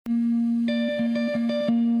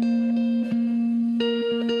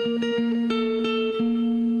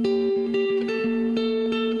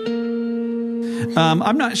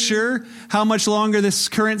I'm not sure how much longer this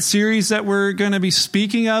current series that we're going to be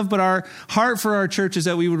speaking of, but our heart for our church is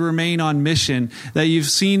that we would remain on mission, that you've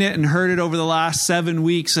seen it and heard it over the last 7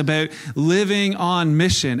 weeks about living on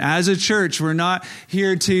mission. As a church, we're not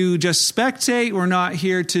here to just spectate. We're not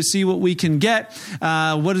here to see what we can get.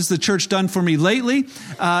 What has the church done for me lately?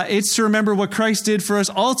 It's to remember what Christ did for us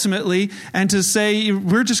ultimately and to say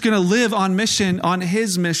we're just going to live on mission, on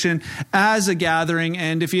his mission as a gathering.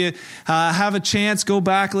 And if you have a chance, go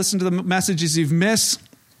back, listen to the messages you've missed.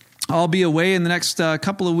 I'll be away in the next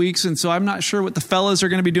couple of weeks, and so I'm not sure what the fellas are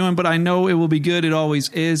going to be doing, but I know it will be good. It always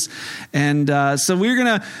is. And so we're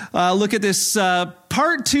going to look at this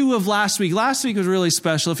part 2 of last week. Last week was really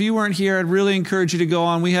special. If you weren't here, I'd really encourage you to go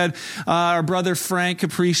on. We had our brother Frank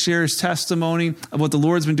Caprice share his testimony of what the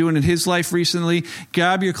Lord's been doing in his life recently.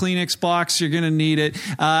 Grab your Kleenex box. You're going to need it.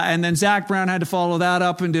 And then Zach Brown had to follow that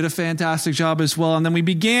up and did a fantastic job as well. And then we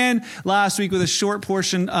began last week with a short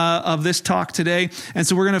portion of this talk today. And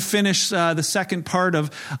so we're going to finish the second part of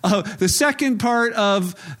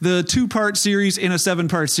the 2-part series in a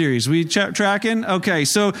 7-part series. We tracking? Okay.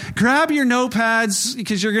 So grab your notepads,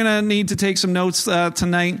 because you're going to need to take some notes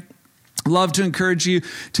tonight. Love to encourage you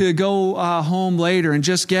to go home later and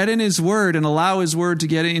just get in his word and allow his word to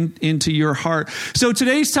get into your heart. So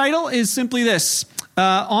today's title is simply this: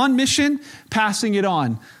 On Mission, Passing It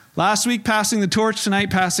On. Last week, passing the torch. Tonight,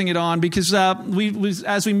 passing it on. Because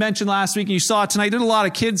as we mentioned last week, and you saw it tonight, there's a lot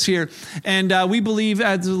of kids here. And we believe,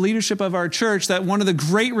 as the leadership of our church, that one of the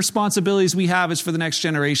great responsibilities we have is for the next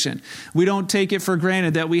generation. We don't take it for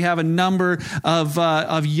granted that we have a number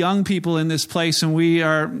of young people in this place, and we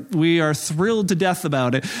are thrilled to death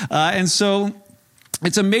about it. And so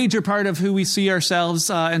it's a major part of who we see ourselves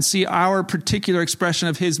and see our particular expression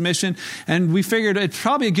of his mission. And we figured it's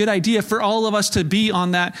probably a good idea for all of us to be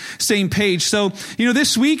on that same page. So,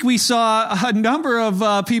 this week we saw a number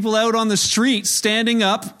of people out on the street standing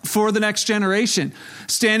up for the next generation,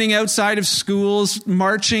 standing outside of schools,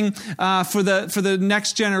 marching for the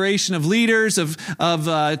next generation of leaders, of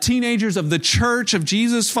teenagers, of the church, of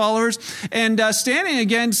Jesus followers, and standing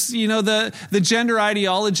against, the gender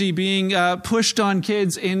ideology being pushed on kids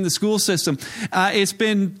in the school system. It's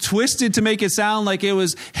been twisted to make it sound like it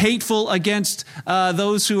was hateful against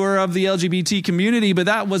those who are of the LGBT community, but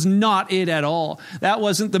that was not it at all. That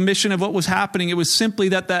wasn't the mission of what was happening. It was simply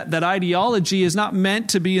that ideology is not meant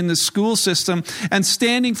to be in the school system, and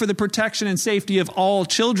standing for the protection and safety of all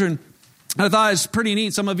children. I thought it was pretty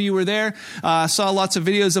neat. Some of you were there, saw lots of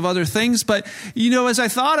videos of other things. But, as I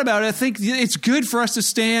thought about it, I think it's good for us to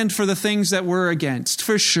stand for the things that we're against,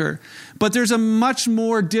 for sure. But there's a much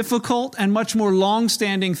more difficult and much more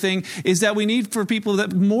long-standing thing, is that we need for people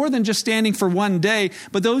that more than just standing for one day,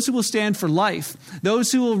 but those who will stand for life,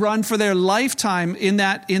 those who will run for their lifetime in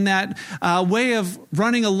that way of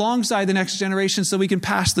running alongside the next generation so we can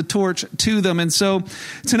pass the torch to them. And so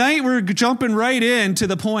tonight we're jumping right into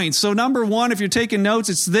the point. So number 1, if you're taking notes,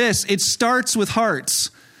 it's this: it starts with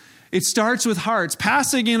hearts. It starts with hearts.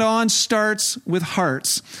 Passing it on starts with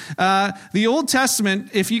hearts. The Old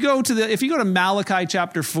Testament, if you go to Malachi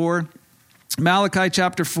chapter 4,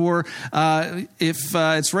 if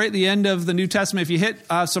it's right at the end of the New Testament, if you hit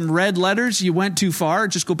some red letters, you went too far.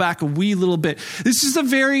 Just go back a wee little bit. This is the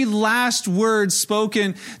very last word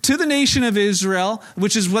spoken to the nation of Israel,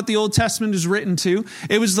 which is what the Old Testament is written to.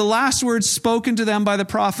 It was the last word spoken to them by the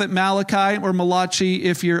prophet Malachi, or Malachi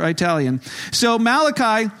if you're Italian. So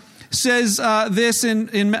Malachi says this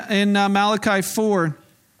in Malachi 4.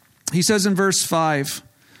 He says in verse 5.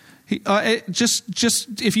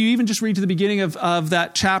 If you even just read to the beginning of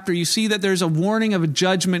that chapter, you see that there's a warning of a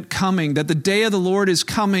judgment coming, that the day of the Lord is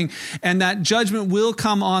coming, and that judgment will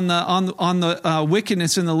come on the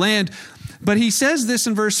wickedness in the land. But he says this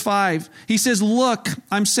in verse 5. He says, "Look,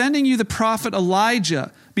 I'm sending you the prophet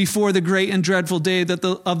Elijah before the great and dreadful day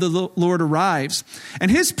of the Lord arrives. And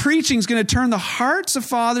his preaching is going to turn the hearts of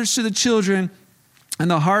fathers to the children, and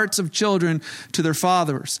the hearts of children to their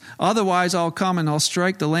fathers. Otherwise, I'll come and I'll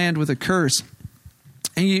strike the land with a curse."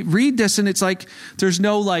 And you read this and it's like, there's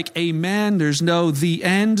no amen, there's no the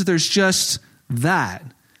end, there's just that.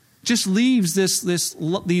 Just leaves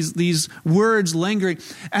these words lingering.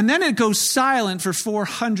 And then it goes silent for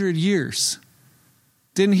 400 years.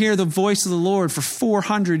 Didn't hear the voice of the Lord for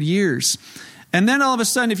 400 years. And then all of a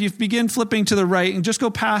sudden, if you begin flipping to the right and just go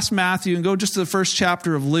past Matthew and go just to the first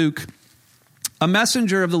chapter of Luke, a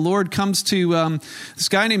messenger of the Lord comes to this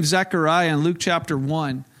guy named Zechariah in Luke chapter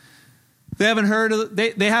 1. They haven't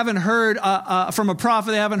heard from a prophet.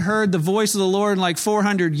 They haven't heard the voice of the Lord in like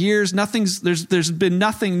 400 years. There's been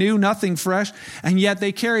nothing new, nothing fresh. And yet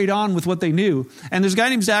they carried on with what they knew. And there's a guy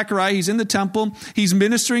named Zechariah. He's in the temple. He's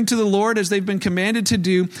ministering to the Lord as they've been commanded to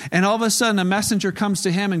do. And all of a sudden a messenger comes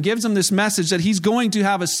to him and gives him this message that he's going to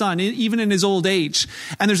have a son, even in his old age.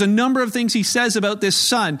 And there's a number of things he says about this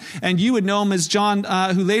son. And you would know him as John,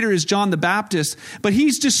 who later is John the Baptist. But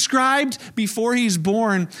he's described before he's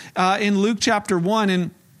born in Luke chapter 1.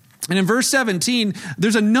 And in verse 17,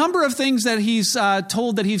 there's a number of things that he's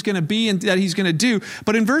told that he's going to be and that he's going to do.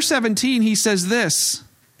 But in verse 17, he says this.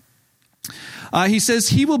 He says,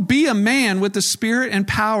 he will be a man with the spirit and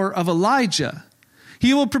power of Elijah.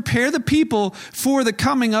 He will prepare the people for the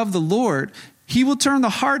coming of the Lord. He will turn the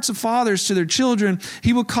hearts of fathers to their children.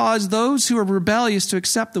 He will cause those who are rebellious to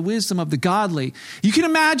accept the wisdom of the godly. You can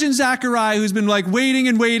imagine Zechariah, who's been like waiting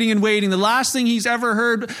and waiting and waiting. The last thing he's ever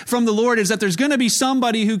heard from the Lord is that there's going to be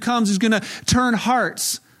somebody who comes who's going to turn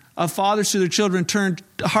hearts of fathers to their children, turn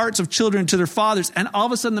hearts of children to their fathers. And all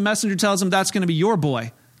of a sudden the messenger tells him that's going to be your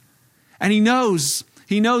boy. And he knows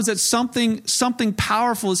that something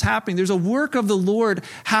powerful is happening. There's a work of the Lord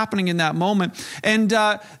happening in that moment. And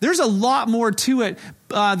there's a lot more to it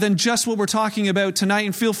than just what we're talking about tonight.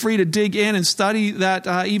 And feel free to dig in and study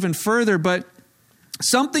that even further. But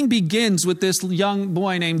something begins with this young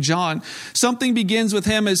boy named John. Something begins with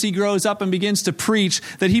him as he grows up and begins to preach,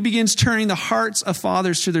 that he begins turning the hearts of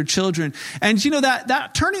fathers to their children. And you know,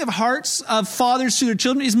 that turning of hearts of fathers to their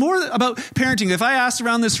children is more about parenting. If I asked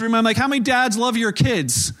around this room, I'm like, how many dads love your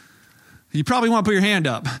kids? You probably want to put your hand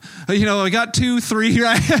up. You know, I got 2, 3,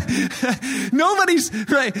 right?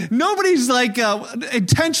 Nobody's like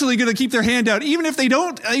intentionally going to keep their hand out. Even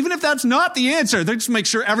if that's not the answer, they just make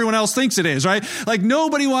sure everyone else thinks it is, right? Like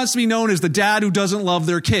nobody wants to be known as the dad who doesn't love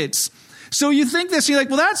their kids. So you think this, you're like,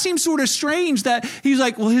 well, that seems sort of strange that he's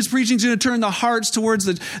like, well, his preaching's going to turn the hearts towards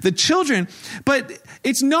the children. But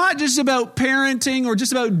it's not just about parenting or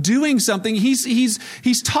just about doing something.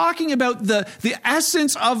 He's talking about the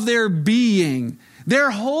essence of their being.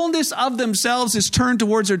 Their wholeness of themselves is turned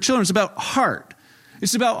towards their children. It's about heart.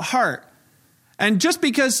 It's about heart. And just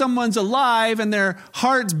because someone's alive and their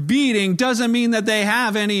heart's beating doesn't mean that they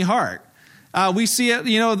have any heart. We see it,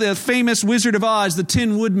 you know, the famous Wizard of Oz, the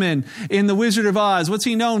Tin Woodman in the Wizard of Oz. What's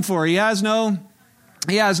he known for? He has no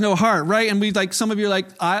heart, right? And some of you are like,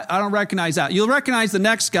 I don't recognize that. You'll recognize the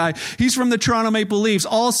next guy. He's from the Toronto Maple Leafs,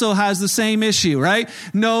 also has the same issue, right?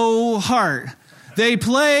 No heart. They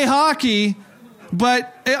play hockey,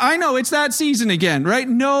 but I know it's that season again, right?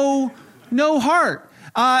 No heart.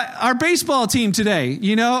 Our baseball team today,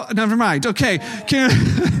 you know, never mind. Okay.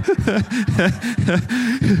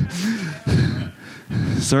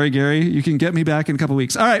 Sorry, Gary, you can get me back in a couple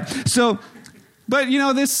weeks. All right. So, but you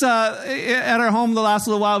know, this, at our home the last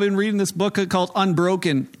little while, I've been reading this book called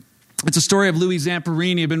Unbroken. It's a story of Louis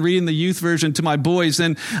Zamperini. I've been reading the youth version to my boys.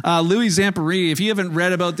 And Louis Zamperini, if you haven't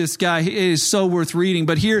read about this guy, it is so worth reading.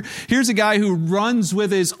 But here's a guy who runs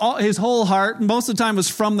with his whole heart. Most of the time was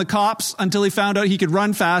from the cops until he found out he could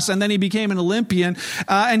run fast. And then he became an Olympian.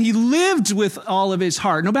 And he lived with all of his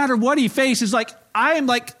heart. No matter what he faced, it's like, I am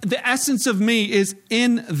like, the essence of me is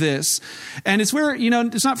in this. And it's where, you know,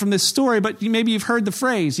 it's not from this story, but maybe you've heard the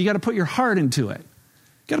phrase, you got to put your heart into it.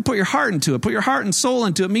 You got to put your heart into it. Put your heart and soul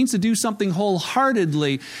into it. It means to do something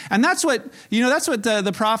wholeheartedly. And that's what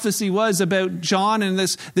the prophecy was about John and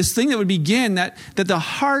this thing that would begin, that the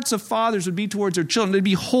hearts of fathers would be towards their children. They'd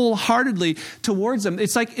be wholeheartedly towards them.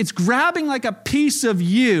 It's like it's grabbing like a piece of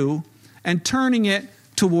you and turning it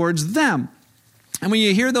towards them. And when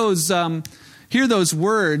you hear those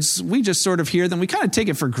words, we just sort of hear them. We kind of take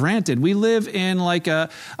it for granted. We live in like a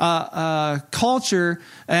culture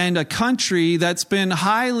and a country that's been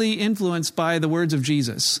highly influenced by the words of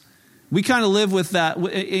Jesus. We kind of live with that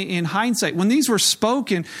in hindsight. When these were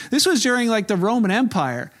spoken, this was during like the Roman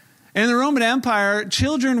Empire. And in the Roman Empire,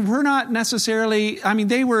 children were not necessarily, I mean,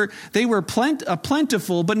 they were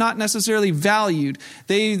plentiful, but not necessarily valued.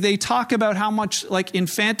 They talk about how much like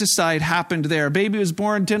infanticide happened there. A baby was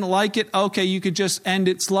born, didn't like it. Okay, you could just end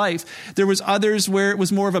its life. There was others where it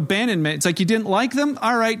was more of abandonment. It's like you didn't like them.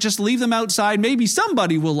 All right, just leave them outside. Maybe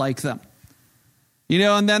somebody will like them. You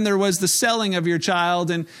know, and then there was the selling of your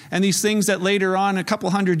child and these things that later on, a couple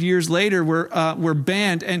hundred years later, were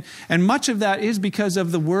banned. And much of that is because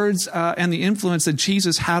of the words and the influence that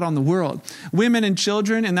Jesus had on the world. Women and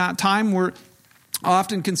children in that time were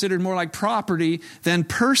often considered more like property than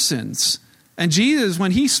persons. And Jesus,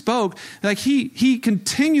 when he spoke, like he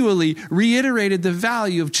continually reiterated the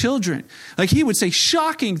value of children. Like he would say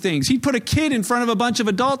shocking things. He'd put a kid in front of a bunch of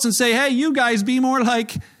adults and say, hey, you guys be more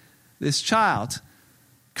like this child.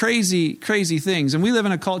 Crazy, crazy things. And we live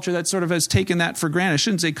in a culture that sort of has taken that for granted. I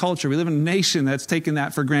shouldn't say culture. We live in a nation that's taken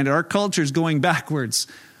that for granted. Our culture is going backwards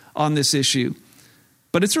on this issue.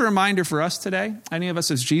 But it's a reminder for us today, any of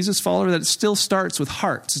us as Jesus followers, that it still starts with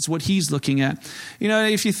hearts. It's what he's looking at. You know,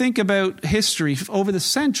 if you think about history over the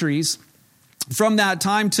centuries, from that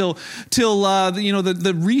time till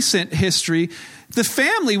the recent history, the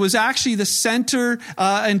family was actually the center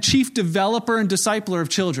and chief developer and discipler of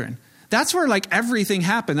children. That's where like everything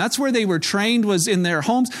happened. That's where they were trained, was in their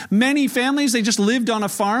homes. Many families, they just lived on a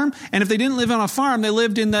farm. And if they didn't live on a farm, they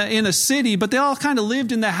lived in a city, but they all kind of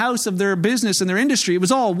lived in the house of their business and their industry. It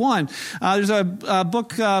was all one. There's a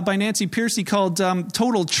book by Nancy Pearcey called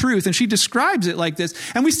Total Truth, and she describes it like this.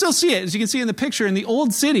 And we still see it, as you can see in the picture, in the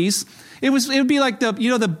old cities. It would be like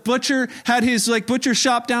the butcher had his like butcher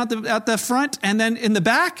shop down at the front, and then in the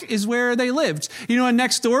back is where they lived. You know, and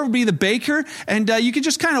next door would be the baker, and you could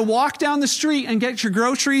just kind of walk down the street and get your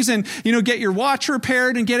groceries and, you know, get your watch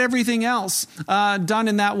repaired and get everything else done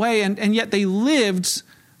in that way. And yet they lived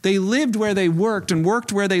where they worked and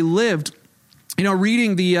worked where they lived. You know,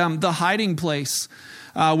 reading the Hiding Place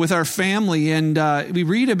with our family, and we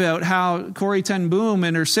read about how Corrie ten Boom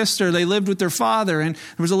and her sister, they lived with their father, and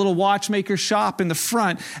there was a little watchmaker shop in the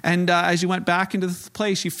front, and as you went back into the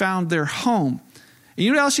place, you found their home. And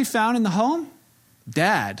you know what else you found in the home?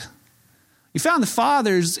 Dad. You found the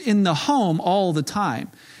fathers in the home all the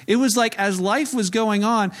time. It was like as life was going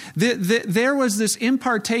on, there was this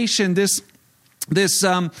impartation, this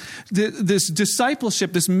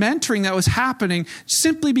discipleship, this mentoring that was happening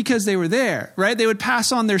simply because they were there, right? They would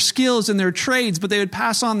pass on their skills and their trades, but they would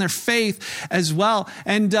pass on their faith as well.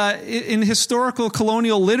 And in historical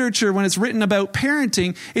colonial literature, when it's written about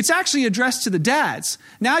parenting, it's actually addressed to the dads.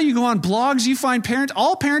 Now you go on blogs, you find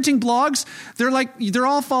all parenting blogs, they're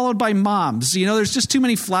all followed by moms. You know, there's just too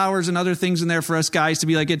many flowers and other things in there for us guys to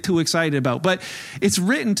be like get too excited about. But it's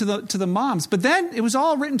written to the moms. But then it was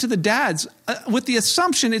all written to the dads, with the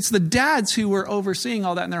assumption it's the dads who were overseeing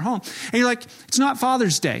all that in their home. And you're like, it's not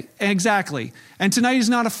Father's Day. Exactly. And tonight is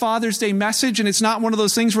not a Father's Day message, and it's not one of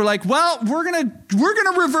those things where like, well, we're gonna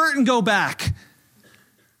revert and go back.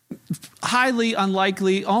 Highly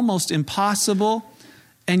unlikely, almost impossible.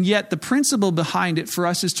 And yet the principle behind it for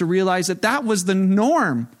us is to realize that was the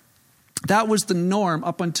norm. That was the norm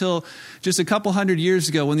up until just a couple hundred years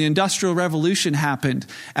ago when the Industrial Revolution happened.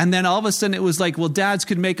 And then all of a sudden it was like, well, dads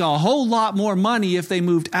could make a whole lot more money if they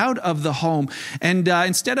moved out of the home. And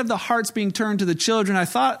instead of the hearts being turned to the children, I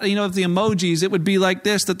thought, you know, of the emojis, it would be like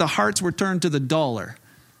this, that the hearts were turned to the dollar.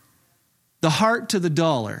 The heart to the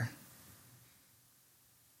dollar.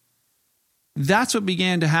 That's what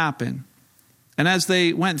began to happen. And as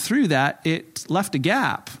they went through that, it left a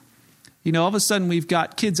gap. You know, all of a sudden we've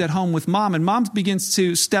got kids at home with mom, and mom begins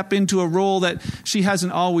to step into a role that she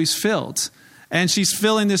hasn't always filled. And she's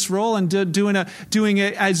filling this role and doing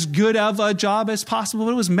as good of a job as possible,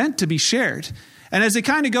 but it was meant to be shared. And as they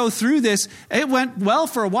kind of go through this, it went well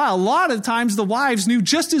for a while. A lot of times the wives knew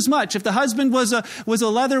just as much. If the husband was a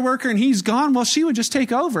leather worker and he's gone, well, she would just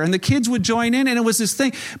take over and the kids would join in, and it was this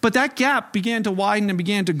thing. But that gap began to widen and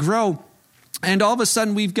began to grow. And all of a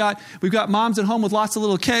sudden we've got moms at home with lots of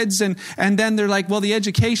little kids, and then they're like, well, the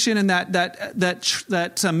education and that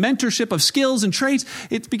mentorship of skills and trades,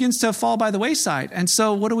 it begins to fall by the wayside. And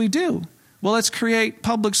so what do? Well, let's create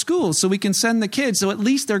public schools so we can send the kids, so at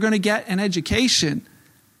least they're going to get an education.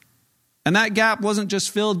 And that gap wasn't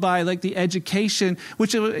just filled by like the education,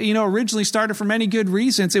 which, you know, originally started for many good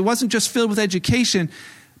reasons. It wasn't just filled with education.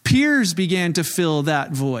 Peers began to fill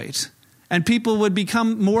that void. And people would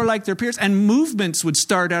become more like their peers, and movements would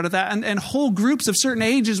start out of that, and whole groups of certain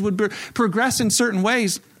ages would progress in certain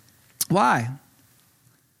ways. Why?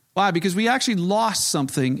 Why? Because we actually lost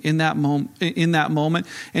something in that moment.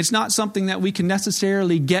 It's not something that we can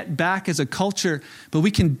necessarily get back as a culture, but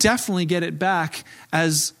we can definitely get it back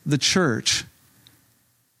as the church.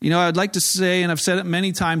 You know, I'd like to say, and I've said it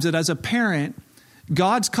many times, that as a parent,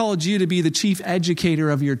 God's called you to be the chief educator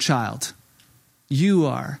of your child. You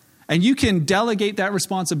are. And you can delegate that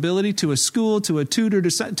responsibility to a school, to a tutor,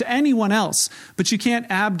 to anyone else, but you can't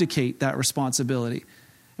abdicate that responsibility.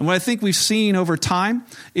 And what I think we've seen over time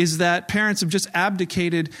is that parents have just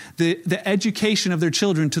abdicated the education of their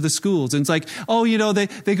children to the schools. And it's like, oh, you know,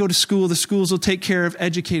 they go to school, the schools will take care of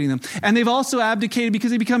educating them. And they've also abdicated,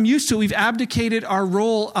 because they become used to it, we've abdicated our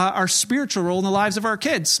role, our spiritual role in the lives of our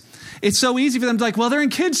kids. It's so easy for them to be like, well, they're in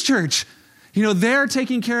kids' church. You know, they're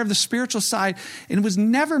taking care of the spiritual side, and it was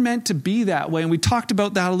never meant to be that way. And we talked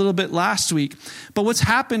about that a little bit last week. But what's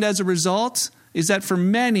happened as a result is that for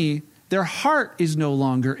many, their heart is no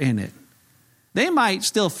longer in it. They might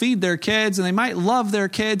still feed their kids and they might love their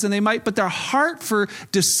kids but their heart for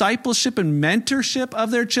discipleship and mentorship of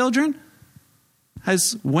their children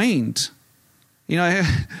has waned. I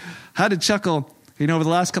had to chuckle, over the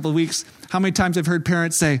last couple of weeks, how many times I've heard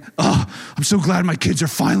parents say, "Oh, I'm so glad my kids are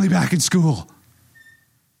finally back in school."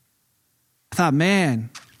 I thought, man,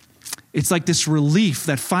 it's like this relief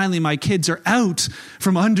that finally my kids are out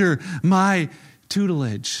from under my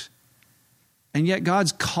tutelage. And yet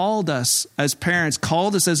God's called us as parents,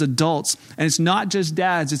 called us as adults. And it's not just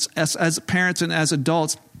dads, it's as parents and as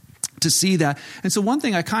adults to see that. And so one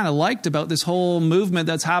thing I kind of liked about this whole movement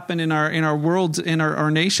that's happened in our world, in our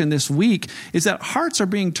nation this week, is that hearts are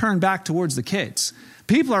being turned back towards the kids.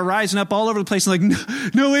 People are rising up all over the place and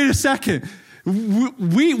like, no, wait a second.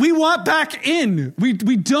 We want back in. We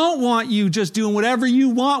don't want you just doing whatever you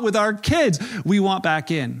want with our kids. We want back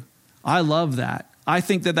in. I love that. I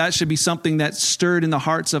think that should be something that's stirred in the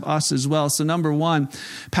hearts of us as well. So number one,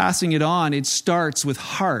 passing it on, it starts with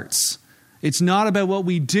hearts. It's not about what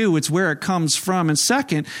we do, it's where it comes from. And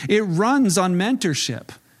second, it runs on mentorship.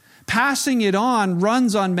 Passing it on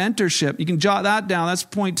runs on mentorship. You can jot that down. That's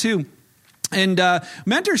point 2. And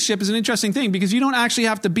mentorship is an interesting thing because you don't actually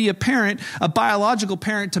have to be a parent, a biological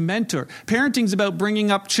parent, to mentor. Parenting is about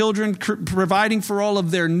bringing up children, providing for all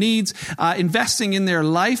of their needs, investing in their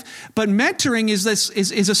life. But mentoring is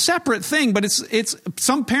a separate thing. But it's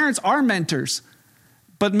some parents are mentors,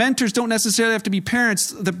 but mentors don't necessarily have to be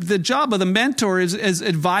parents. The job of the mentor is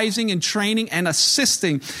advising and training and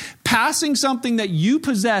assisting, passing something that you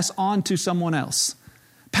possess on to someone else.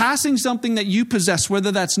 Passing something that you possess, whether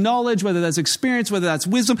that's knowledge, whether that's experience, whether that's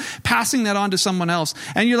wisdom, passing that on to someone else.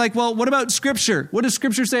 And you're like, well, what about Scripture? What does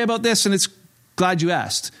Scripture say about this? And it's glad you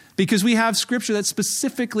asked, because we have Scripture that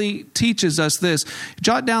specifically teaches us this.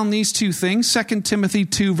 Jot down these 2 things. 2 Timothy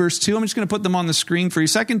 2, verse 2. I'm just going to put them on the screen for you.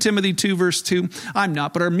 2 Timothy 2, verse 2. I'm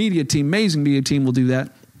not, but our media team, amazing media team, will do that.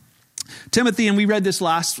 Timothy, and we read this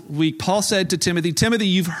last week, Paul said to Timothy, "Timothy,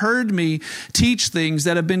 you've heard me teach things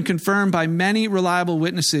that have been confirmed by many reliable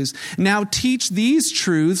witnesses. Now teach these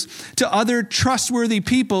truths to other trustworthy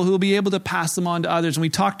people who will be able to pass them on to others." And we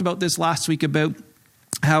talked about this last week about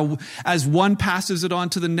how as one passes it on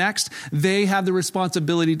to the next, they have the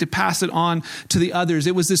responsibility to pass it on to the others.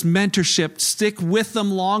 It was this mentorship. Stick with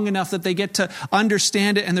them long enough that they get to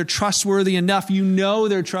understand it and they're trustworthy enough.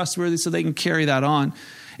 They're trustworthy so they can carry that on.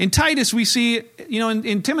 In Titus, we see,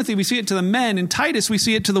 in Timothy, we see it to the men. In Titus, we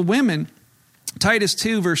see it to the women. Titus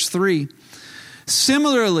 2, verse 3.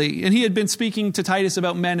 Similarly, and he had been speaking to Titus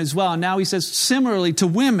about men as well. And now he says, similarly to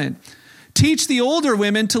women, teach the older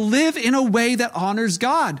women to live in a way that honors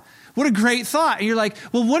God. What a great thought. And you're like,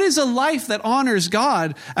 well, what is a life that honors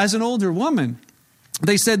God as an older woman?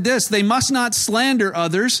 They said this: they must not slander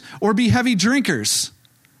others or be heavy drinkers.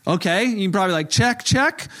 Okay, you can probably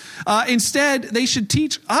check. Instead, they should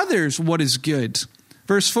teach others what is good.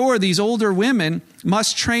 Verse 4, these older women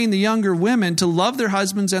must train the younger women to love their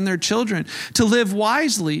husbands and their children, to live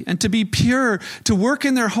wisely and to be pure, to work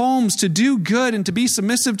in their homes, to do good and to be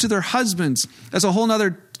submissive to their husbands. That's a whole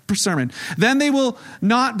nother sermon. Then they will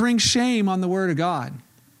not bring shame on the word of God.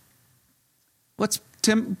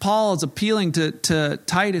 Paul is appealing to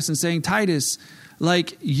Titus and saying, Titus,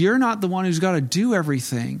 you're not the one who's got to do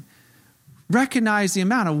everything. Recognize the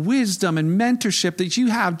amount of wisdom and mentorship that you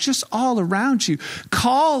have just all around you.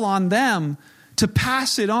 Call on them to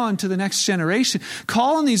pass it on to the next generation.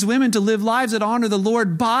 Call on these women to live lives that honor the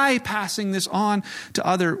Lord by passing this on to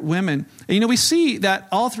other women. And, we see that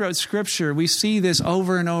all throughout Scripture. We see this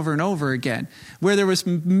over and over and over again, where there was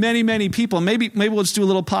many, many people. Maybe we'll just do a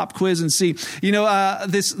little pop quiz and see.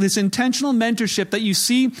 This intentional mentorship that you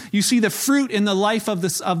see the fruit in the life of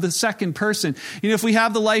the second person. If we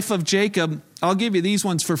have the life of Jacob, I'll give you these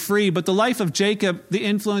ones for free, but the life of Jacob, the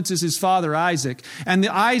influence is his father Isaac. And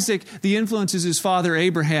the influence is his father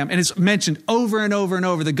Abraham. And it's mentioned over and over and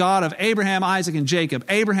over, the God of Abraham, Isaac, and Jacob.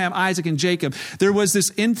 Abraham, Isaac, and Jacob. There was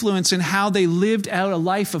this influence in how they lived out a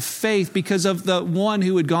life of faith because of the one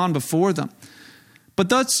who had gone before them. But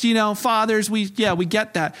that's, fathers, we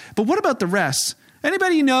get that. But what about the rest?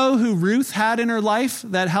 Anybody know who Ruth had in her life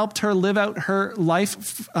that helped her live out her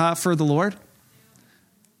life for the Lord?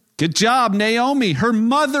 Good job, Naomi, her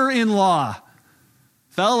mother-in-law.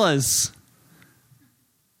 Fellas.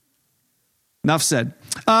 Enough said.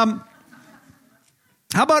 How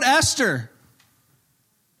about Esther?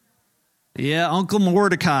 Yeah, Uncle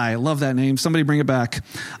Mordecai. I love that name. Somebody bring it back.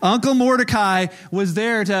 Uncle Mordecai was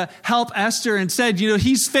there to help Esther and said,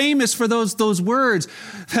 he's famous for those words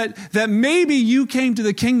that maybe you came to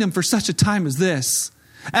the kingdom for such a time as this.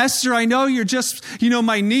 Esther, I know you're just,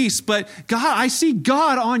 my niece, but God, I see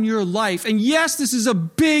God on your life. And yes, this is a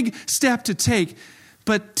big step to take,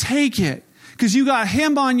 but take it because you got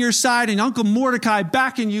him on your side and Uncle Mordecai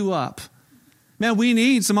backing you up. Man, we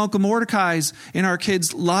need some Uncle Mordecais in our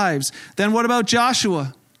kids' lives. Then what about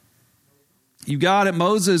Joshua? You got it.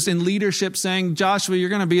 Moses in leadership saying, Joshua, you're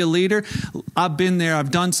going to be a leader. I've been there.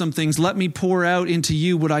 I've done some things. Let me pour out into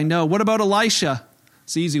you what I know. What about Elisha?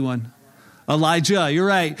 It's the easy one. Elijah, you're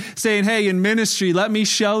right. Saying, hey, in ministry, let me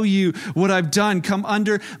show you what I've done. Come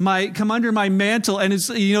under my mantle. And it's,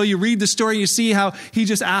 you read the story, you see how he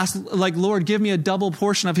just asked, like, Lord, give me a double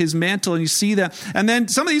portion of his mantle. And you see that. And then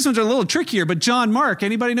some of these ones are a little trickier, but John Mark,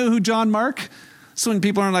 anybody know who John Mark? So when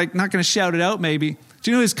people are like, not going to shout it out maybe.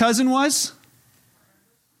 Do you know who his cousin was?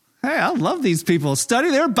 Hey, I love these people.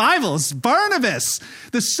 Study their Bibles. Barnabas,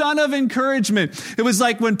 the son of encouragement. It was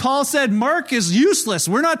like when Paul said, Mark is useless.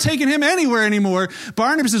 We're not taking him anywhere anymore.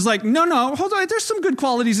 Barnabas is like, no, hold on. There's some good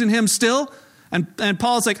qualities in him still. And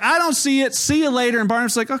Paul's like, I don't see it. See you later. And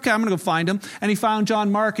Barnabas is like, okay, I'm going to go find him. And he found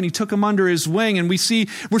John Mark and he took him under his wing. And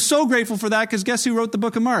we're so grateful for that because guess who wrote the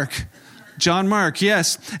book of Mark? John Mark,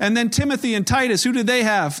 yes. And then Timothy and Titus, who did they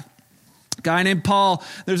have? Guy named Paul.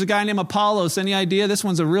 There's a guy named Apollos. Any idea? This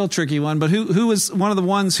one's a real tricky one. But who was one of the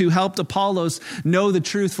ones who helped Apollos know the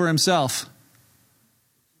truth for himself?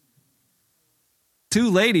 Two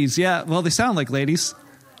ladies. Yeah. Well, they sound like ladies.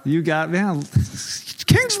 You got, man.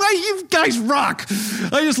 Kingsway, you guys rock.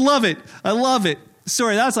 I just love it. I love it.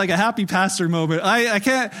 Sorry, that's like a happy pastor moment. I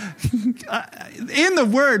can't. In the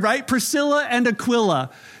word, right? Priscilla and Aquila.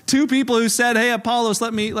 Two people who said, hey, Apollos,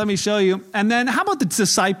 let me show you. And then how about the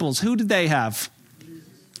disciples? Who did they have?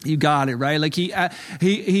 You got it, right? Like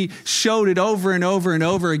he showed it over and over and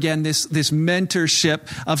over again, this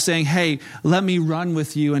mentorship of saying, hey, let me run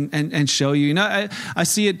with you and show you. I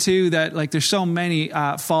see it too that like there's so many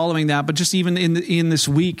following that, but just even in this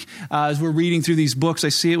week, as we're reading through these books, I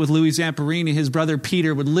see it with Louis Zamperini. His brother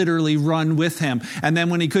Peter would literally run with him. And then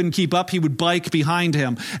when he couldn't keep up, he would bike behind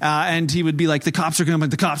him. And he would be like, the cops are coming,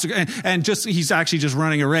 the cops are and he's actually just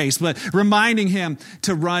running a race, but reminding him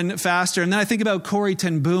to run faster. And then I think about Corrie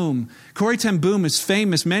ten Boom. Corrie ten Boom is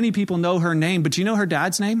famous. Many people know her name, but do you know her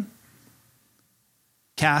dad's name?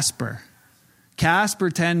 Casper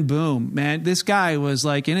ten Boom. Man, this guy was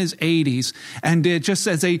like in his 80s. And it just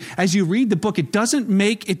says, as you read the book, it doesn't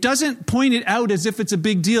point it out as if it's a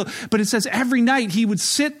big deal, but it says every night he would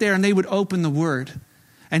sit there and they would open the word.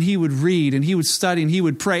 And he would read and he would study and he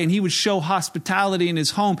would pray and he would show hospitality in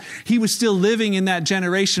his home. He was still living in that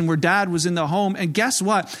generation where dad was in the home. And guess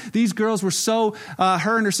what? These girls were so,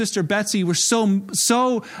 her and her sister Betsy were so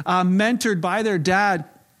mentored by their dad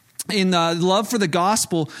in love for the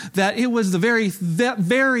gospel that it was that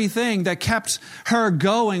very thing that kept her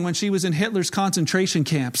going when she was in Hitler's concentration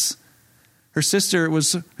camps. Her sister, it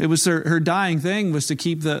was her dying thing was to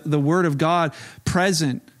keep the word of God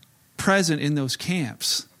present in those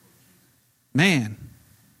camps. Man.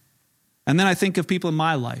 And then I think of people in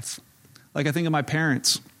my life. Like I think of my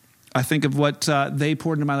parents. I think of what they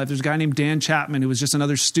poured into my life. There's a guy named Dan Chapman who was just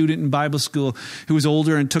another student in Bible school who was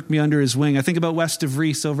older and took me under his wing. I think about Wes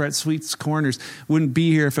DeVries over at Sweets Corners. Wouldn't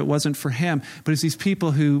be here if it wasn't for him. But it's these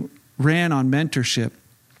people who ran on mentorship.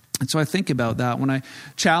 And so I think about that when I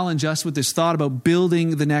challenge us with this thought about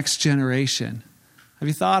building the next generation. Have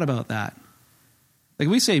you thought about that? Like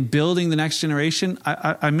we say building the next generation,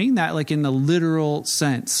 I mean that like in the literal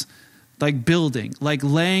sense. Like building, like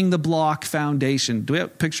laying the block foundation. Do we have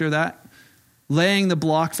a picture of that? Laying the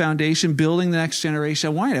block foundation, building the next generation.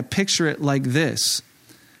 I want you to picture it like this.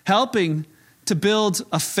 Helping to build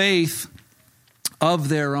a faith of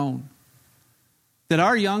their own. That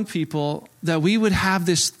our young people, that we would have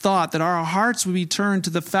this thought, that our hearts would be turned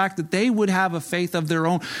to the fact that they would have a faith of their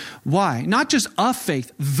own. Why? Not just a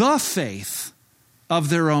faith, the faith of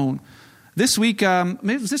their own. This week,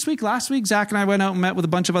 maybe it was this week, last week, Zach and I went out and met with a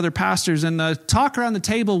bunch of other pastors, and the talk around the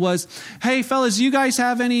table was, hey, fellas, you guys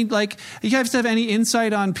have any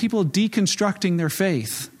insight on people deconstructing their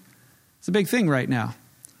faith? It's a big thing right now.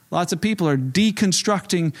 Lots of people are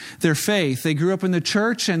deconstructing their faith. They grew up in the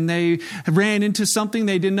church and they ran into something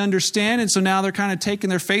they didn't understand, and so now they're kind of taking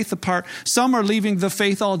their faith apart. Some are leaving the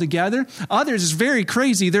faith altogether. Others is very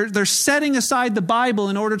crazy. They're setting aside the Bible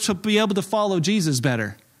in order to be able to follow Jesus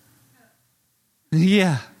better.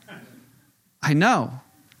 Yeah, I know.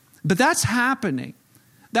 But that's happening.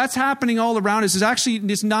 That's happening all around us.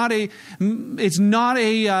 It's not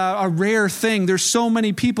a rare thing. There's so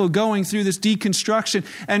many people going through this deconstruction,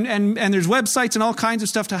 and there's websites and all kinds of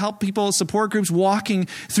stuff to help people, support groups walking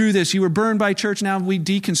through this. You were burned by church, now we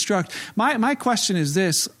deconstruct. My question is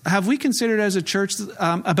this: have we considered as a church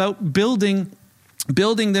about building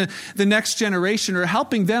the next generation, or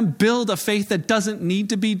helping them build a faith that doesn't need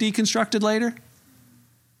to be deconstructed later?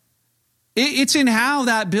 It's in how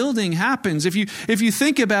that building happens. If you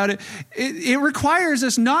think about it, it requires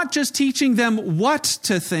us not just teaching them what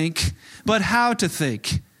to think, but how to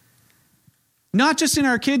think. Not just in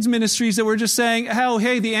our kids' ministries that we're just saying, oh,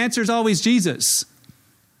 hey, the answer is always Jesus.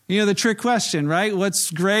 The trick question, right? What's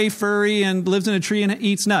gray, furry, and lives in a tree and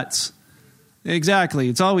eats nuts? Exactly.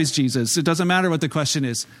 It's always Jesus. It doesn't matter what the question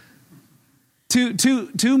is.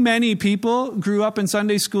 Too many people grew up in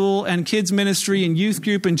Sunday school and kids ministry and youth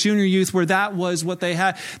group and junior youth where that was what they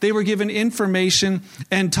had. They were given information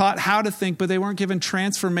and taught how to think, but they weren't given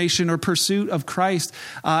transformation or pursuit of Christ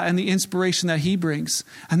and the inspiration that he brings.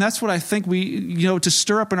 And that's what I think to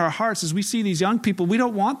stir up in our hearts as we see these young people. We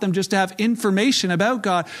don't want them just to have information about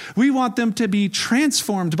God. We want them to be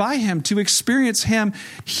transformed by him, to experience him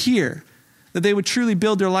here. That they would truly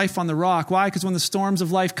build their life on the rock. Why? Because when the storms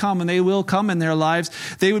of life come, and they will come in their lives,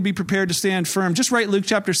 they would be prepared to stand firm. Just write Luke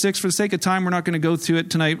chapter 6. For the sake of time, we're not going to go through it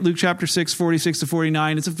tonight. Luke chapter 6, 46 to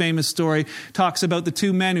 49. It's a famous story. Talks about the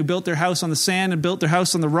two men who built their house on the sand and built their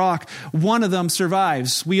house on the rock. One of them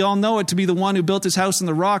survives. We all know it to be the one who built his house on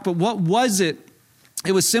the rock. But what was it?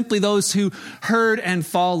 It was simply those who heard and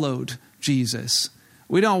followed Jesus.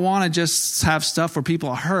 We don't want to just have stuff where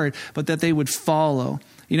people heard, but that they would follow.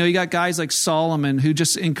 You got guys like Solomon who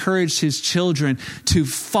just encouraged his children to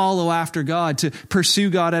follow after God, to pursue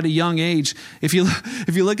God at a young age. If you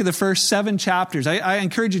look at the first 7 chapters, I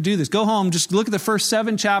encourage you to do this. Go home, just look at the first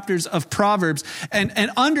 7 chapters of Proverbs and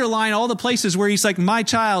underline all the places where he's like, my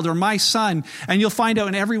child or my son. And you'll find out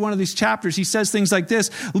in every one of these chapters, he says things like this: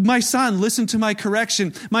 my son, listen to my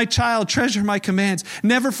correction. My child, treasure my commands.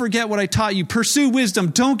 Never forget what I taught you. Pursue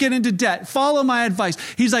wisdom. Don't get into debt. Follow my advice.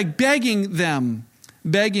 He's like begging them.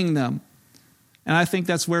 And I think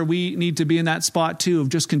that's where we need to be in that spot too, of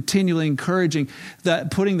just continually encouraging that,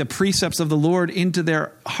 putting the precepts of the Lord into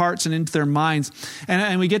their hearts and into their minds.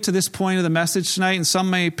 And we get to this point of the message tonight, and some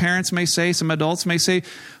parents may say, some adults may say,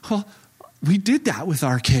 well, we did that with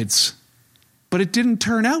our kids, but it didn't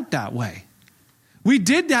turn out that way. We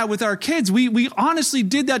did that with our kids. We honestly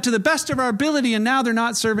did that to the best of our ability, and now they're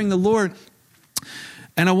not serving the Lord.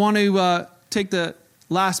 And I want to take the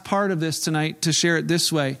last part of this tonight to share it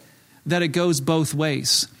this way, that it goes both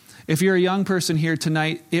ways. If you're a young person here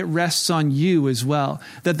tonight, it rests on you as well.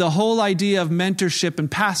 That the whole idea of mentorship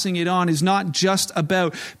and passing it on is not just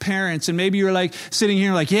about parents. And maybe you're like sitting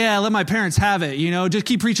here like, yeah, let my parents have it. Just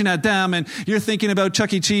keep preaching at them. And you're thinking about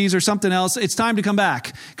Chuck E. Cheese or something else. It's time to come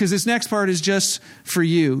back, because this next part is just for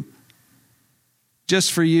you.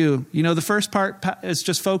 Just for you. The first part is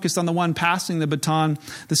just focused on the one passing the baton,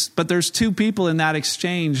 but there's 2 people in that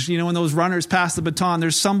exchange. When those runners pass the baton,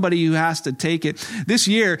 there's somebody who has to take it. This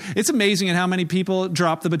year, it's amazing at how many people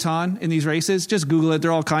drop the baton in these races. Just Google it.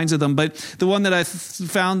 There are all kinds of them. But the one that I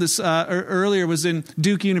found this earlier was in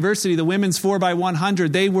Duke University, the women's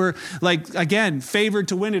 4x100. They were again, favored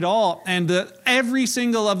to win it all. And every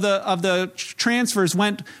single of the transfers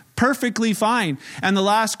went perfectly fine. And the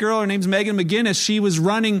last girl, her name's Megan McGinnis, she was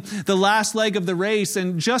running the last leg of the race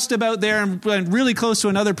and just about there and really close to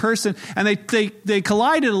another person. And they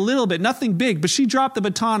collided a little bit, nothing big, but she dropped the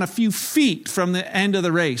baton a few feet from the end of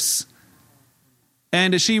the race.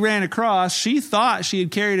 And as she ran across, she thought she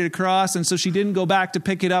had carried it across, and so she didn't go back to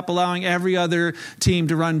pick it up, allowing every other team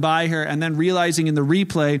to run by her, and then realizing in the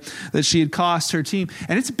replay that she had cost her team.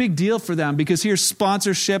 And it's a big deal for them, because here's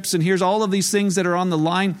sponsorships and here's all of these things that are on the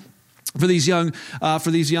line for these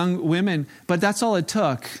young women. But that's all it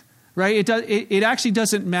took. Right? It actually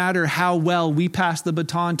doesn't matter how well we pass the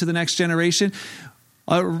baton to the next generation.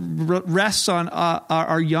 Rests on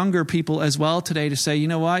our younger people as well today to say, you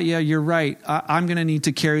know what? Yeah, you're right. I'm going to need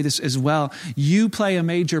to carry this as well. You play a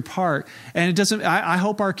major part. And it doesn't, I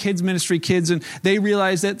hope our kids ministry kids, and they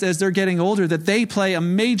realize that as they're getting older, that they play a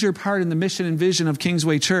major part in the mission and vision of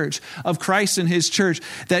Kingsway Church, of Christ and his church,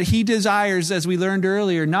 that he desires, as we learned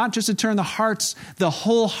earlier, not just to turn the hearts, the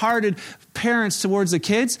wholehearted parents towards the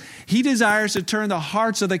kids. He desires to turn the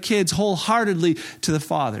hearts of the kids wholeheartedly to the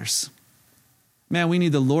fathers. Man, we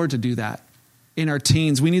need the Lord to do that in our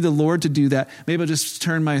teens. We need the Lord to do that. Maybe I'll just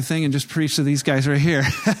turn my thing and just preach to these guys right here.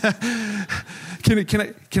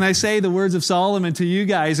 Can I say the words of Solomon to you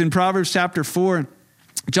guys in Proverbs chapter 4?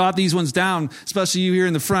 Jot these ones down, especially you here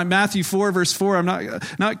in the front. Matthew 4, verse 4, I'm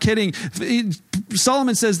not kidding.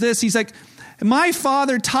 Solomon says this, he's like, my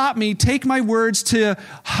father taught me, take my words to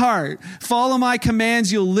heart. Follow my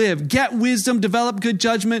commands, you'll live. Get wisdom, develop good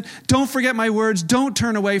judgment. Don't forget my words. Don't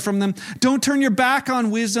turn away from them. Don't turn your back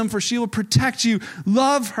on wisdom, for she will protect you.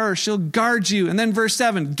 Love her, she'll guard you. And then verse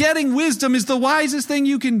 7, getting wisdom is the wisest thing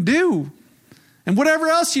you can do. And whatever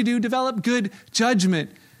else you do, develop good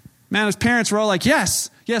judgment. Man, as parents, we're all like, yes,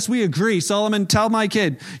 we agree. Solomon, tell my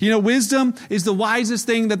kid, wisdom is the wisest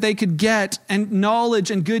thing that they could get, and knowledge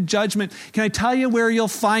and good judgment. Can I tell you where you'll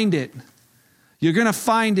find it? You're going to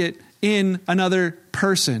find it in another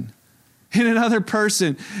person. In another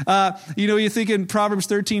person. You think in Proverbs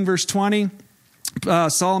 13, verse 20,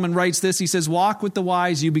 Solomon writes this. He says, walk with the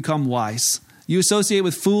wise, you become wise. You associate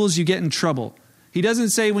with fools, you get in trouble. He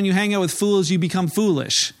doesn't say when you hang out with fools, you become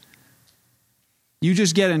foolish. You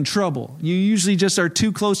just get in trouble. You usually just are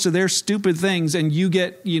too close to their stupid things and you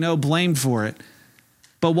get, blamed for it.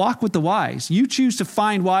 But walk with the wise. You choose to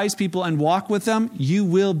find wise people and walk with them, you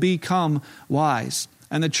will become wise.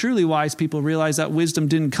 And the truly wise people realize that wisdom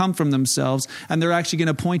didn't come from themselves, and they're actually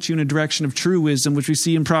going to point you in a direction of true wisdom, which we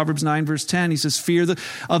see in Proverbs 9, verse 10. He says, fear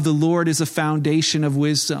of the Lord is a foundation of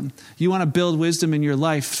wisdom. You want to build wisdom in your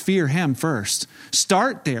life, fear him first.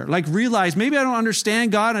 Start there. Realize, maybe I don't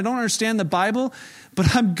understand God, I don't understand the Bible,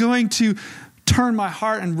 but I'm going to turn my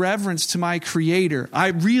heart in reverence to my Creator. I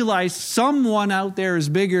realize someone out there is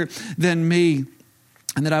bigger than me,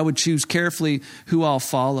 and that I would choose carefully who I'll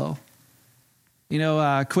follow.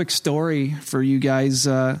 A quick story for you guys,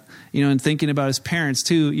 and thinking about his parents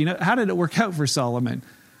too. How did it work out for Solomon?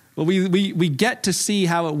 Well, we get to see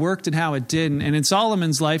how it worked and how it didn't. And in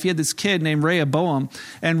Solomon's life, he had this kid named Rehoboam.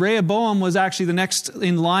 And Rehoboam was actually the next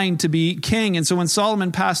in line to be king. And so when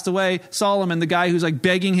Solomon passed away, Solomon, the guy who's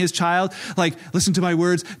begging his child, listen to my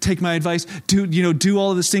words, take my advice, do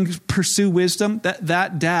all of these things, pursue wisdom.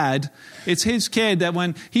 That dad, it's his kid that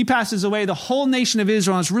when he passes away, the whole nation of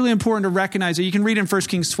Israel, and it's really important to recognize it. You can read it in 1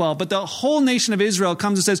 Kings 12, but the whole nation of Israel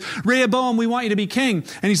comes and says, Rehoboam, we want you to be king.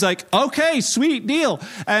 And he's like, okay, sweet deal.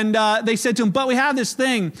 And they said to him, but we have this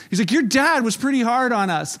thing. He's like, your dad was pretty hard on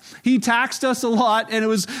us. He taxed us a lot. And it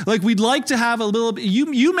was we'd like to have a little bit,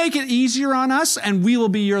 you make it easier on us and we will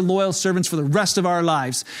be your loyal servants for the rest of our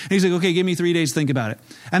lives. And he's like, okay, give me 3 days to think about it.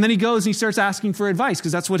 And then he goes and he starts asking for advice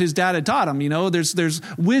because that's what his dad had taught him. There's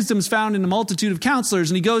wisdom's found in a multitude of counselors.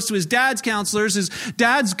 And he goes to his dad's counselors, his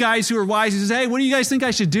dad's guys who are wise. He says, hey, what do you guys think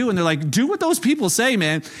I should do? And they're like, do what those people say,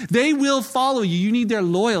 man. They will follow you. You need their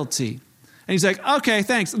loyalty. And he's like, okay,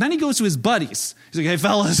 thanks. And then he goes to his buddies. He's like, hey,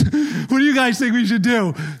 fellas, what do you guys think we should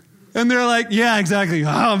do? And they're like, yeah, exactly.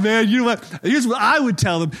 Oh, man, you know what? Here's what I would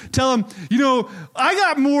tell them. Tell them, I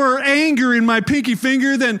got more anger in my pinky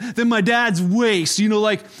finger than my dad's waist.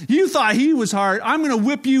 You thought he was hard. I'm going to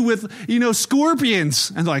whip you with, scorpions.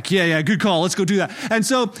 And they're like, yeah, good call. Let's go do that. And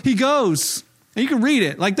so he goes, and you can read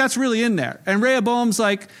it. That's really in there. And Rehoboam's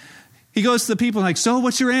like, he goes to the people and so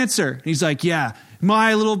what's your answer? And he's like, yeah,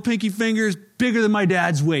 my little pinky finger is bigger than my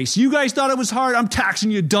dad's waist. You guys thought it was hard. I'm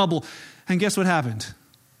taxing you double. And guess what happened?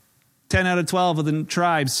 10 out of 12 of the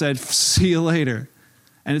tribes said, see you later.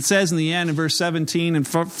 And it says in the end, in verse 17 and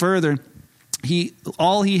further,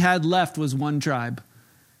 all he had left was one tribe.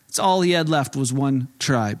 It's all he had left was one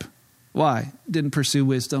tribe. Why? Didn't pursue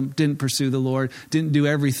wisdom, didn't pursue the Lord, didn't do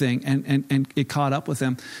everything, and it caught up with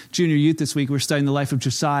him. Junior youth this week, we're studying the life of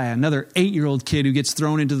Josiah, another 8-year-old kid who gets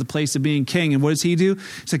thrown into the place of being king. And what does he do?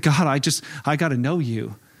 He said, God, I got to know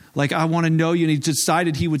you. I want to know you. And he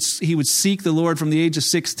decided he would seek the Lord from the age of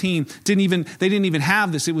 16. They didn't even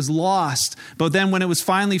have this. It was lost. But then when it was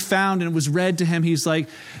finally found and it was read to him, he's like,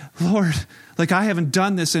 Lord, I haven't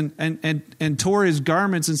done this, and tore his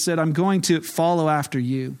garments and said, I'm going to follow after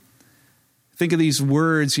you. Think of these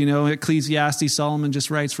words, Ecclesiastes, Solomon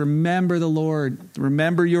just writes, remember the Lord,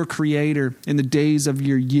 remember your Creator in the days of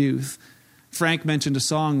your youth. Frank mentioned a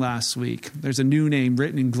song last week. There's a new name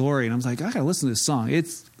written in glory. And I was like, I got to listen to this song.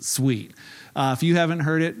 It's sweet. If you haven't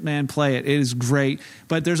heard it, man, play it. It is great.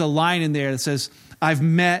 But there's a line in there that says, I've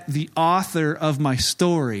met the author of my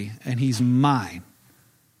story and he's mine.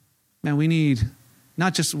 Man, we need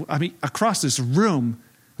across this room,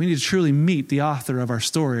 we need to truly meet the author of our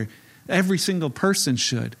story. Every single person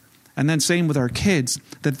should. And then same with our kids,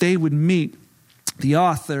 that they would meet the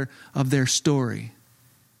author of their story.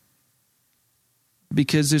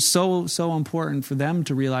 Because it's so important for them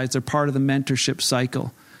to realize they're part of the mentorship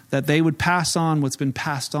cycle, that they would pass on what's been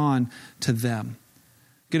passed on to them.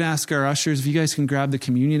 I'm going to ask our ushers if you guys can grab the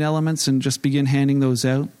communion elements and just begin handing those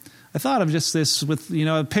out. I thought of just this with,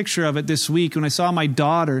 a picture of it this week when I saw my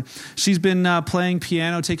daughter. She's been playing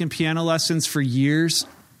piano, taking piano lessons for years.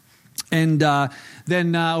 And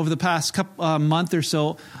then over the past month or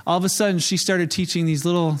so, all of a sudden she started teaching these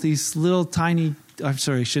little tiny, I'm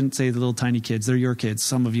sorry, I shouldn't say the little tiny kids. They're your kids,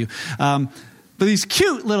 some of you. But these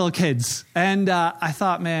cute little kids. And I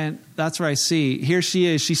thought, man, that's where I see. Here she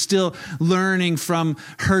is. She's still learning from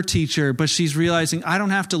her teacher, but she's realizing I don't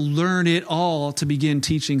have to learn it all to begin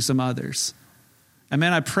teaching some others. And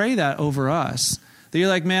man, I pray that over us. That you're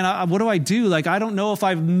like, man, what do I do? Like, I don't know if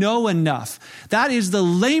I know enough. That is the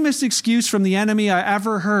lamest excuse from the enemy I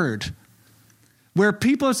ever heard. Where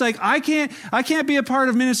people are like, I can't be a part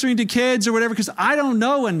of ministering to kids or whatever because I don't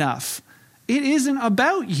know enough. It isn't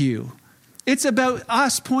about you. It's about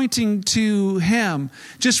us pointing to him.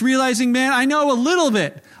 Just realizing, man, I know a little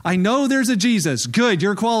bit. I know there's a Jesus. Good,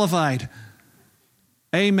 you're qualified.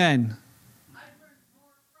 Amen.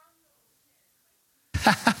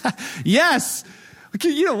 Yes.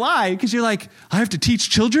 You know why? Because you're like, I have to teach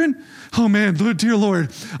children? Oh man, dear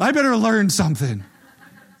Lord, I better learn something.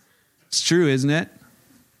 It's true, isn't it?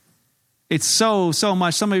 It's so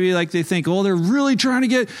much. Some of you, they think, oh, they're really trying to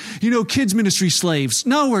get, kids ministry slaves.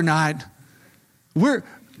 No, we're not.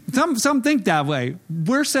 Some think that way.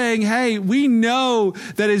 We're saying, hey, we know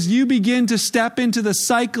that as you begin to step into the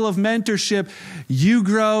cycle of mentorship, you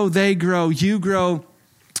grow, they grow, you grow,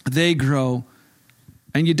 they grow.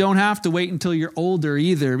 And you don't have to wait until you're older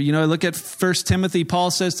either. Look at 1 Timothy.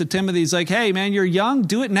 Paul says to Timothy, he's like, hey, man, you're young.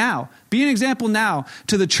 Do it now. Be an example now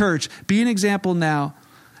to the church. Be an example now.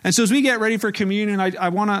 And so as we get ready for communion, I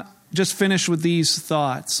want to just finish with these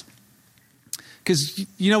thoughts. Because,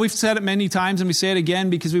 we've said it many times and we say it again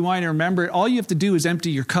because we want you to remember it. All you have to do is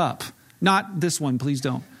empty your cup. Not this one, please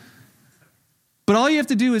don't. But all you have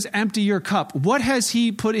to do is empty your cup. What has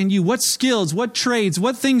he put in you? What skills, what trades,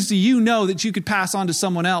 what things do you know that you could pass on to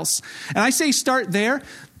someone else? And I say start there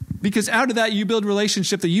because out of that you build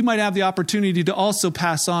relationship that you might have the opportunity to also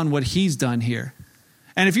pass on what he's done here.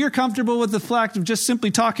 And if you're comfortable with the fact of just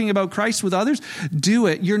simply talking about Christ with others, do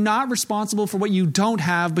it. You're not responsible for what you don't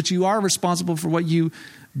have, but you are responsible for what you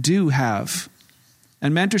do have.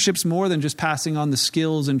 And mentorship's more than just passing on the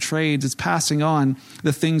skills and trades. It's passing on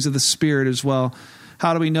the things of the Spirit as well.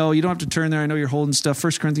 How do we know? You don't have to turn there. I know you're holding stuff.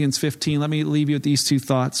 1 Corinthians 15. Let me leave you with these two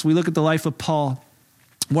thoughts. We look at the life of Paul,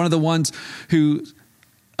 one of the ones who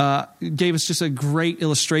gave us just a great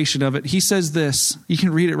illustration of it. He says this. You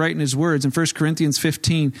can read it right in his words in 1 Corinthians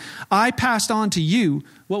 15. I passed on to you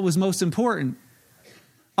what was most important.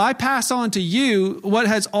 I pass on to you what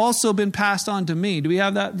has also been passed on to me. Do we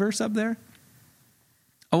have that verse up there?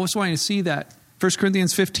 I just want you to see that. 1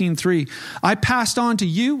 Corinthians 15:3. I passed on to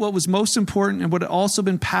you what was most important and what had also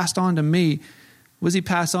been passed on to me. What does he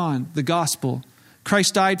pass on? The gospel.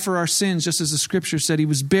 Christ died for our sins, just as the scripture said. He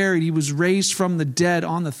was buried. He was raised from the dead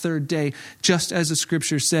on the third day, just as the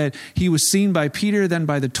scripture said. He was seen by Peter, then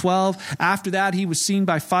by the 12. After that, he was seen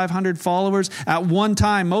by 500 followers at one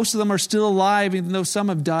time. Most of them are still alive, even though some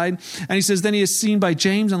have died. And he says, then he is seen by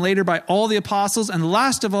James and later by all the apostles. And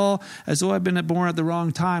last of all, as though I've been born at the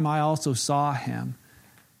wrong time, I also saw him.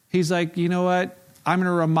 He's like, you know what? I'm going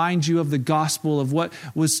to remind you of the gospel, of what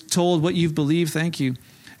was told, what you've believed. Thank you.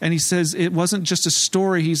 And he says it wasn't just a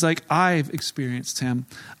story. He's like, I've experienced him.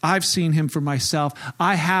 I've seen him for myself.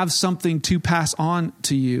 I have something to pass on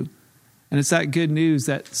to you. And it's that good news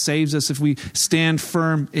that saves us if we stand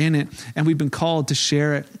firm in it. And we've been called to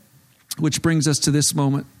share it. Which brings us to this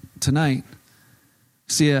moment tonight.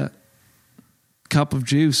 See a cup of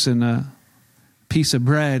juice and a piece of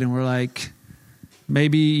bread. And we're like,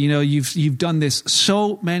 maybe, you've done this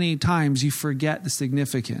so many times, you forget the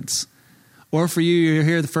significance. Or for you, you're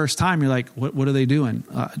here the first time, you're like, what are they doing?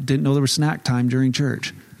 Didn't know there was snack time during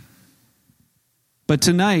church. But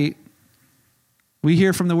tonight, we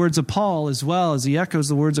hear from the words of Paul as well as he echoes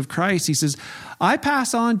the words of Christ. He says, I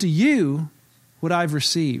pass on to you what I've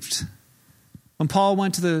received. When Paul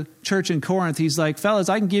went to the church in Corinth, he's like, fellas,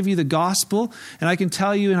 I can give you the gospel and I can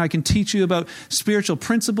tell you and I can teach you about spiritual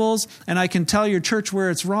principles and I can tell your church where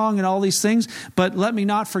it's wrong and all these things. But let me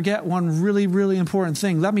not forget one really, really important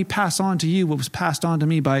thing. Let me pass on to you what was passed on to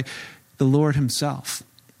me by the Lord himself.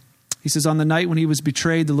 He says, on the night when he was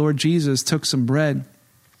betrayed, the Lord Jesus took some bread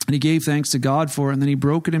and he gave thanks to God for it. And then he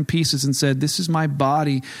broke it in pieces and said, this is my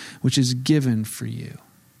body, which is given for you.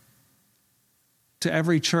 To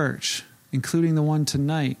every church, including the one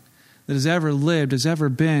tonight, that has ever lived, has ever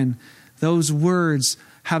been, those words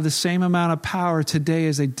have the same amount of power today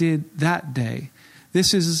as they did that day.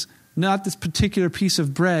 This is not this particular piece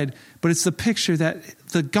of bread, but it's the picture that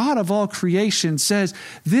the God of all creation says,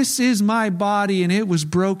 this is my body and it was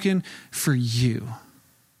broken for you.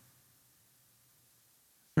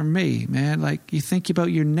 For me, man, like you think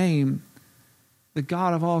about your name, the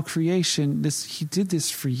God of all creation, he did this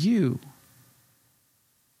for you.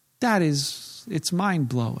 It's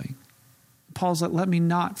mind-blowing. Paul's like, let me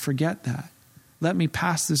not forget that. Let me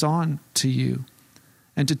pass this on to you.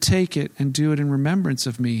 And to take it and do it in remembrance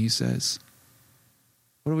of me, he says.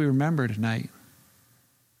 What do we remember tonight?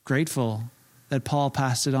 Grateful that Paul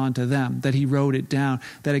passed it on to them, that he wrote it down,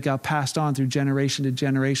 that it got passed on through generation to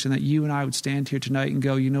generation, that you and I would stand here tonight and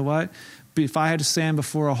go, you know what? If I had to stand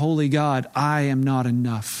before a holy God, I am not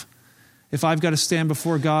enough. If I've got to stand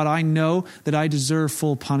before God, I know that I deserve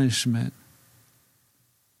full punishment.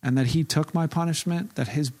 And that he took my punishment, that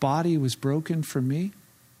his body was broken for me.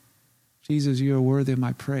 Jesus, you are worthy of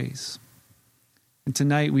my praise. And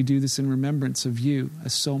tonight we do this in remembrance of you,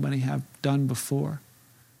 as so many have done before.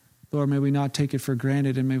 Lord, may we not take it for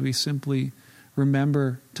granted, and may we simply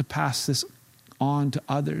remember to pass this on to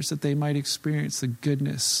others, that they might experience the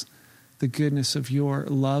goodness of your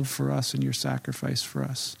love for us and your sacrifice for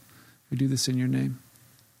us. We do this in your name.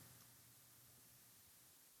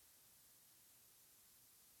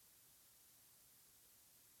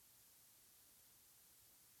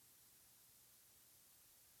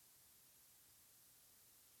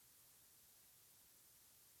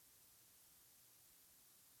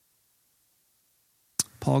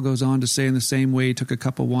 Paul goes on to say, in the same way, he took a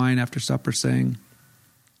cup of wine after supper, saying,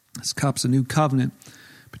 this cup's a new covenant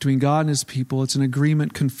between God and his people. It's an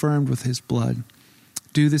agreement confirmed with his blood.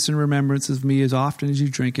 Do this in remembrance of me as often as you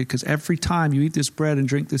drink it, because every time you eat this bread and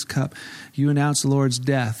drink this cup, you announce the Lord's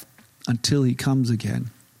death until he comes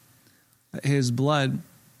again. His blood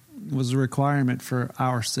was a requirement for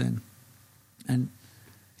our sin, and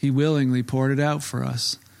he willingly poured it out for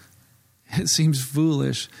us. It seems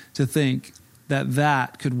foolish to think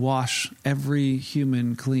that could wash every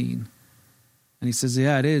human clean. And he says,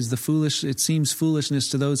 yeah, it is. It seems foolishness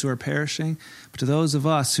to those who are perishing, but to those of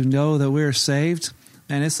us who know that we're saved,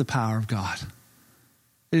 man, it's the power of God.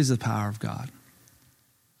 It is the power of God.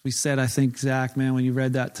 We said, I think, Zach, man, when you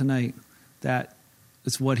read that tonight, that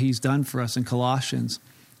it's what he's done for us in Colossians.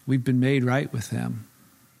 We've been made right with him.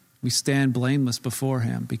 We stand blameless before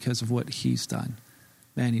him because of what he's done.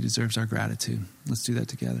 Man, he deserves our gratitude. Let's do that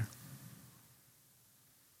together.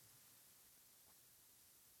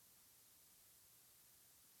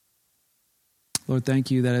 Lord,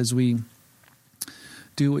 thank you that as we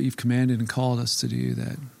do what you've commanded and called us to do,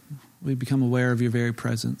 that we become aware of your very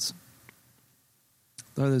presence.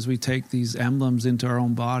 Lord, as we take these emblems into our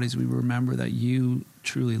own bodies, we remember that you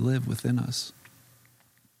truly live within us.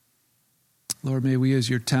 Lord, may we as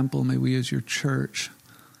your temple, may we as your church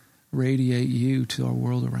radiate you to our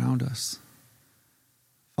world around us.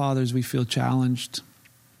 Father, as we feel challenged,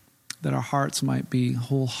 that our hearts might be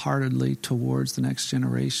wholeheartedly towards the next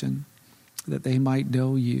generation, that they might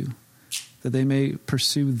know you, that they may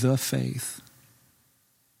pursue the faith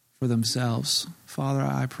for themselves. Father,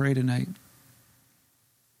 I pray tonight,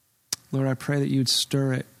 Lord, I pray that you would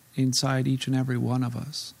stir it inside each and every one of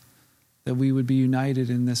us, that we would be united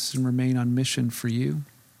in this and remain on mission for you.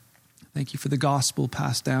 Thank you for the gospel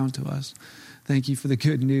passed down to us. Thank you for the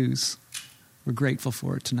good news. We're grateful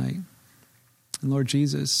for it tonight. And Lord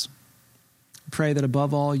Jesus, I pray that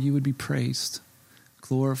above all you would be praised,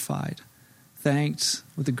 glorified, thanked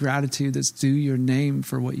with the gratitude that's due your name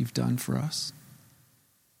for what you've done for us.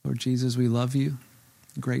 Lord Jesus, we love you.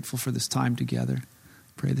 I'm grateful for this time together.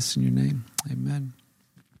 Pray this in your name. Amen.